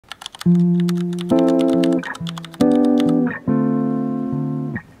Every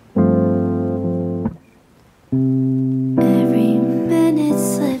minute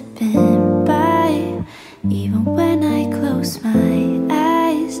slipping by, even when I close my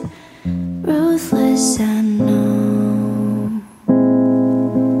eyes. Ruthless, I know.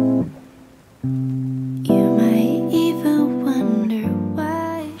 You might even wonder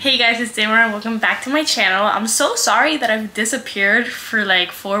why. Hey guys, it's Damer and welcome back to my channel. I'm so sorry that I've disappeared for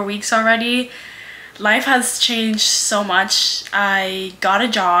like 4 weeks already. Life has changed so much. I got a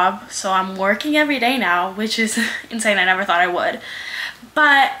job, so I'm working every day now, which is insane. I never thought I would.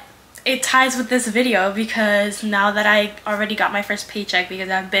 But it ties with this video because now that I already got my first paycheck, because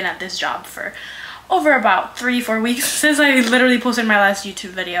I've been at this job for over about 3-4 weeks since I literally posted my last YouTube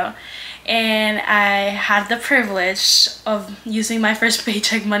video, and I had the privilege of using my first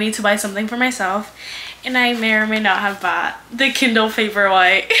paycheck money to buy something for myself, and I may or may not have bought the Kindle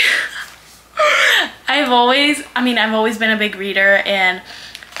Paperwhite. I've always been a big reader, and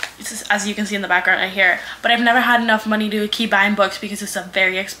as you can see in the background right here, but I've never had enough money to keep buying books because it's a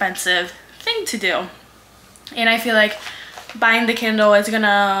very expensive thing to do. And I feel like buying the Kindle is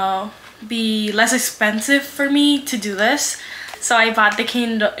gonna be less expensive for me to do this. So I bought the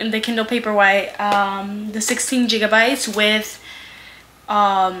Kindle Paperwhite, the 16 gigabytes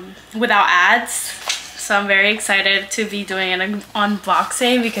without ads. So I'm very excited to be doing an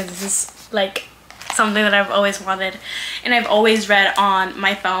unboxing because this is like something that I've always wanted, and I've always read on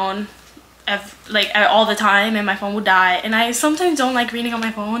my phone all the time, and my phone would die, and I sometimes don't like reading on my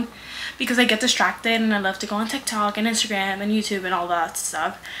phone because I get distracted and I love to go on TikTok and Instagram and YouTube and all that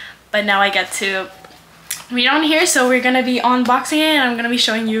stuff. But now I get to read on here, so we're gonna be unboxing it, and I'm gonna be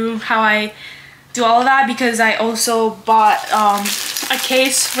showing you how I do all of that, because I also bought a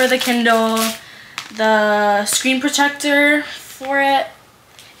case for the Kindle, the screen protector for it,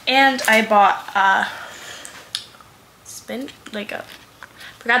 and I bought a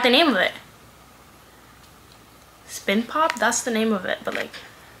forgot the name of it. Spin Pop, that's the name of it, but like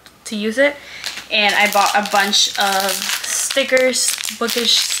to use it. And I bought a bunch of stickers,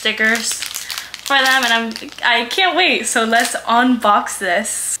 bookish stickers for them, and I can't wait. So let's unbox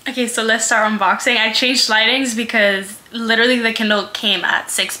this. Okay, so let's start unboxing. I changed lightings because literally the Kindle came at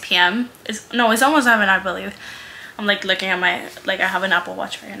 6 p.m. It's almost 7, I believe. I'm like looking at my, I have an Apple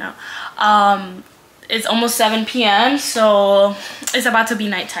Watch right now. It's almost 7 p.m. so it's about to be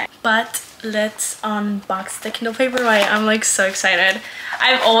nighttime. But let's unbox the Kindle Paperwhite. I'm like so excited.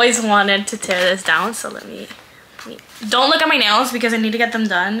 I've always wanted to tear this down, so let me don't look at my nails because I need to get them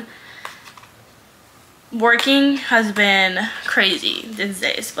done. Working has been crazy these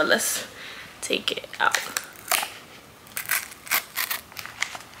days, but let's take it out.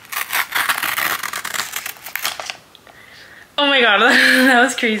 Oh my god, that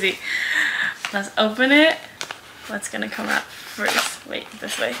was crazy. Let's open it. What's gonna come out first? Wait,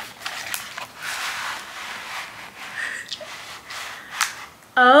 this way.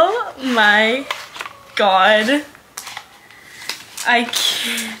 Oh my god. I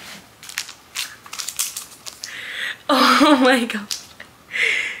can't. Oh my god.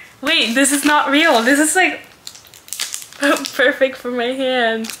 Wait, this is not real. This is like perfect for my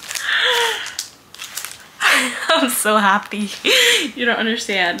hand. I'm so happy. You don't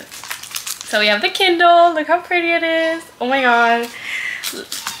understand. So we have the Kindle. Look how pretty it is. Oh my god.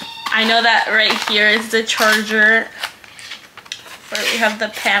 I know that right here is the charger. We have the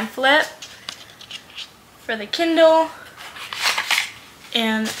pamphlet for the Kindle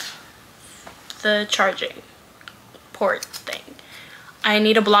and the charging port thing. I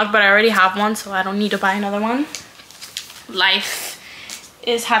need a block, but I already have one, so I don't need to buy another one. Life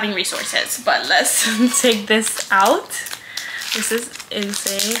is having resources, but let's take this out. This is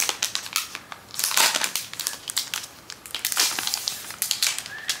insane.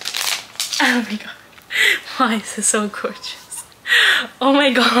 Oh my god, why is this so gorgeous? Oh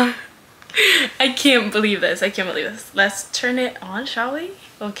my god, I can't believe this. I can't believe this. Let's turn it on, shall we?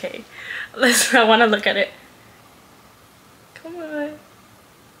 Okay, I want to look at it. Come on.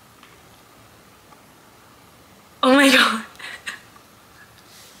 Oh my god.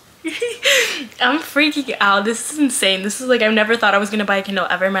 I'm freaking out. This is insane. This is like, I've never thought I was gonna buy a Kindle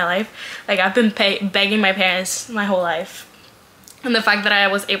ever in my life. Like, I've been begging my parents my whole life, and the fact that I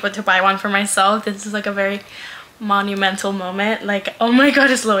was able to buy one for myself, this is like a very monumental moment. Like, oh my god,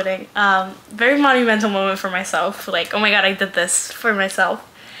 it's loading. Very monumental moment for myself. Like, oh my god, I did this for myself.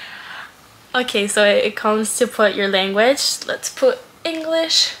 Okay, so it comes to put your language. Let's put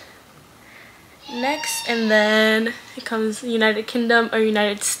English next, and then it comes United Kingdom or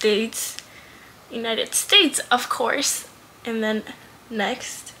United States. United States, of course. And then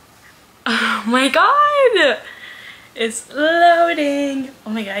next. Oh my god! It's loading. Oh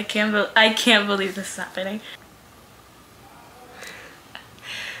my god, I can't believe this is happening.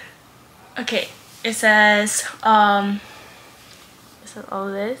 Okay, it says all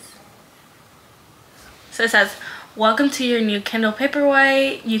this. So it says, welcome to your new Kindle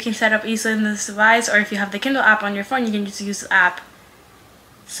Paperwhite. You can set up easily in this device, or if you have the Kindle app on your phone, you can just use the app.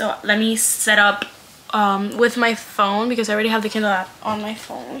 So let me set up with my phone because I already have the Kindle app on my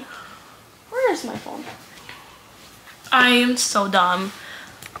phone. Where is my phone? I am so dumb.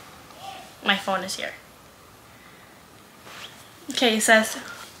 My phone is here. Okay, it says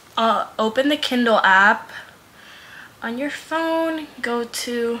open the Kindle app on your phone. Go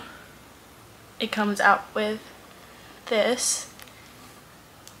to, it comes out with this.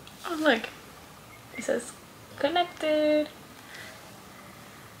 Oh look, it says connected.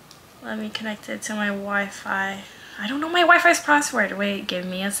 Let me connect it to my Wi-Fi. I don't know my Wi-Fi's password. Wait, give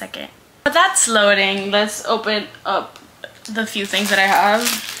me a second. But that's loading. Let's open up the few things that I have.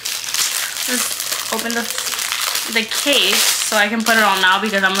 Let's open the case so I can put it on now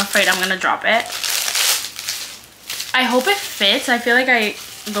because I'm afraid I'm gonna drop it. I hope it fits. I feel like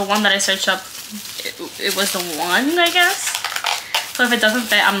the one that I searched up, it was the one, I guess. So if it doesn't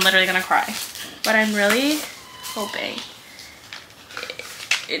fit, I'm literally gonna cry. But I'm really hoping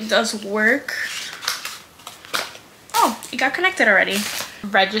it does work. Oh, it got connected already.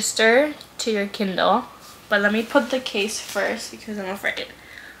 Register to your Kindle, but let me put the case first because I'm afraid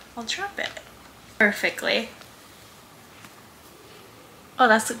I'll drop it. Perfectly. Oh,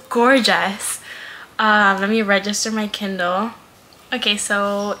 that's gorgeous. Let me register my Kindle. Okay,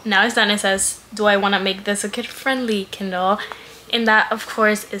 so now it's done. It says, do I want to make this a kid-friendly Kindle? And that, of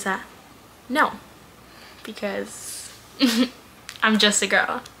course, is a no, because I'm just a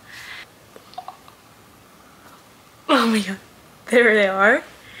girl. Oh my god, there they are.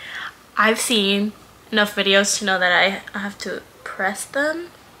 I've seen enough videos to know that I have to press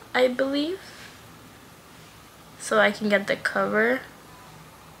them, I believe, so I can get the cover.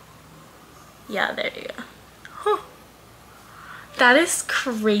 Yeah, there you go. Huh. That is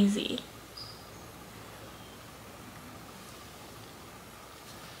crazy.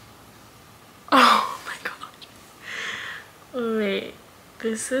 Oh my god. Wait,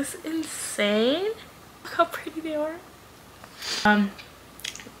 this is insane. Look how pretty they are.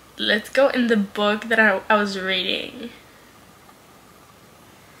 Let's go in the book that I was reading.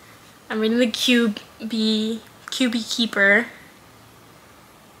 I'm reading the QB Keeper.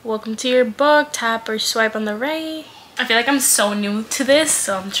 Welcome to your book. Tap or swipe on the right. I feel like I'm so new to this,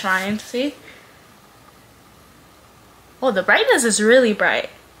 so I'm trying to see. Oh, the brightness is really bright.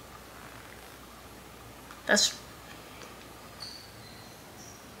 I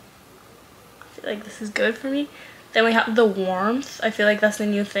feel like this is good for me. Then we have the warmth. I feel like that's the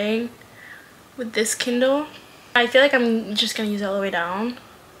new thing with this Kindle. I feel like I'm just gonna use it all the way down.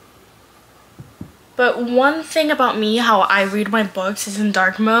 But one thing about me, how I read my books, is in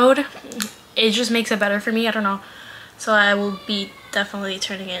dark mode. It just makes it better for me, I don't know. So I will be definitely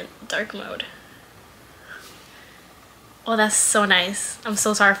turning it dark mode. Oh, that's so nice. I'm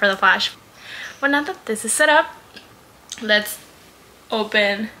so sorry for the flash. But now that this is set up, let's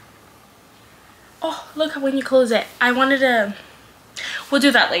open. Oh, look when you close it. I wanted to, we'll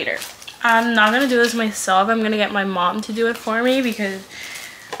do that later. I'm not gonna do this myself. I'm gonna get my mom to do it for me because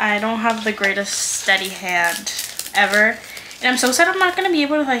I don't have the greatest steady hand ever. And I'm so sad I'm not gonna be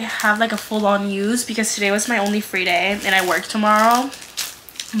able to like have like a full-on use because today was my only free day and I work tomorrow.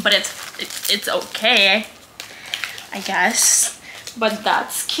 But it's okay, I guess. But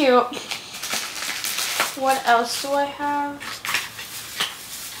that's cute. What else do I have?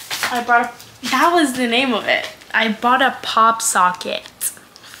 I brought that was the name of it. I bought a pop socket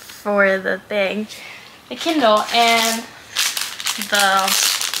for the thing, the Kindle, and the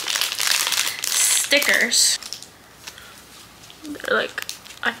stickers. They're like,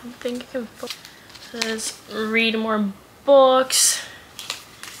 I think I can. It says read more books.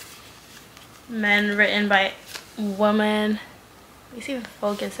 Men written by woman. Let me see if it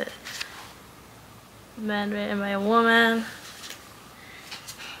focuses. Men written by a woman.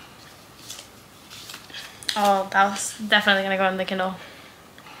 Oh, that was definitely gonna go in the Kindle.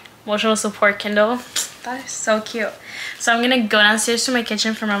 Emotional support Kindle. That is so cute. So I'm gonna go downstairs to my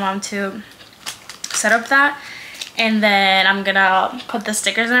kitchen for my mom to set up that. And then I'm gonna put the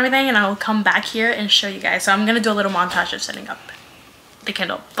stickers and everything and I'll come back here and show you guys. So I'm gonna do a little montage of setting up the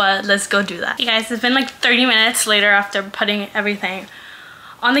Kindle. But let's go do that. You guys, it's been like 30 minutes later after putting everything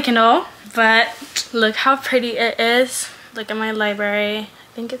on the Kindle. But look how pretty it is. Look at my library. I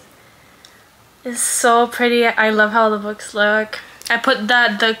think it's so pretty. I love how the books look. I put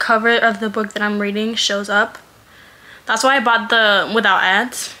that the cover of the book that I'm reading shows up. That's why I bought the without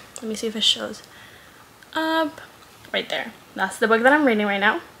ads. Let me see if it shows up. Right there. That's the book that I'm reading right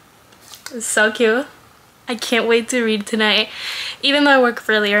now. It's so cute. I can't wait to read tonight. Even though I work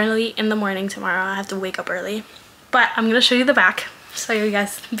really early in the morning tomorrow, I have to wake up early. But I'm gonna show you the back so you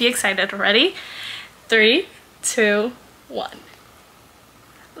guys be excited. Ready? 3, 2, 1.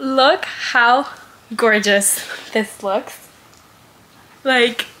 Look how gorgeous this looks.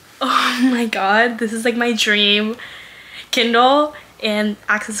 Like, oh my god, this is like my dream Kindle, and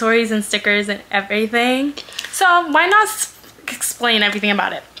accessories and stickers and everything. So why not explain everything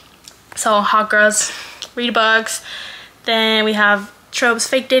about it? So hot girls read books, then we have tropes,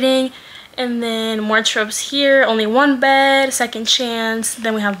 fake dating, and then more tropes here, only one bed, second chance,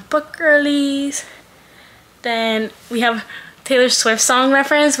 then we have book girlies, then we have Taylor Swift song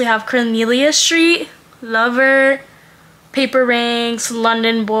reference, we have Cornelia Street, Lover, Paper Rings,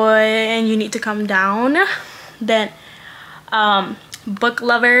 London Boy, and You Need to Come Down. Then book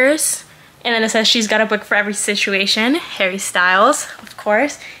lovers, and then it says she's got a book for every situation, Harry Styles, of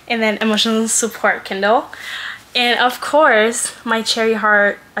course, and then emotional support Kindle, and of course my cherry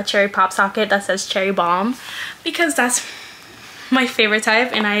heart, a cherry pop socket that says cherry bomb, because that's my favorite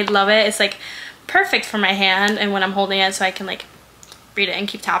type and I love it. It's like perfect for my hand and when I'm holding it, so I can like read it and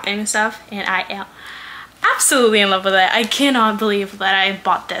keep tapping and stuff, and I am absolutely in love with it. I cannot believe that I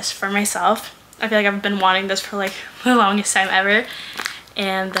bought this for myself. I feel like I've been wanting this for like the longest time ever,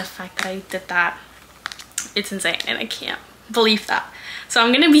 and the fact that I did that, it's insane and I can't believe that. So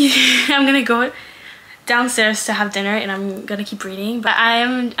I'm gonna go downstairs to have dinner and I'm gonna keep reading, but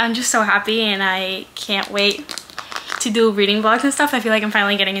I'm just so happy and I can't wait to do reading vlogs and stuff. I feel like I'm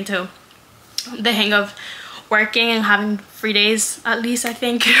finally getting into the hang of working and having free days at least, I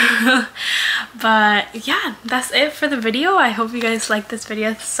think. But yeah, that's it for the video. I hope you guys like this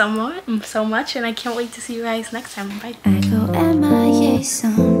video so much, and I can't wait to see you guys next time. Bye. I go MIA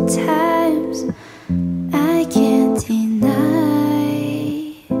sometimes.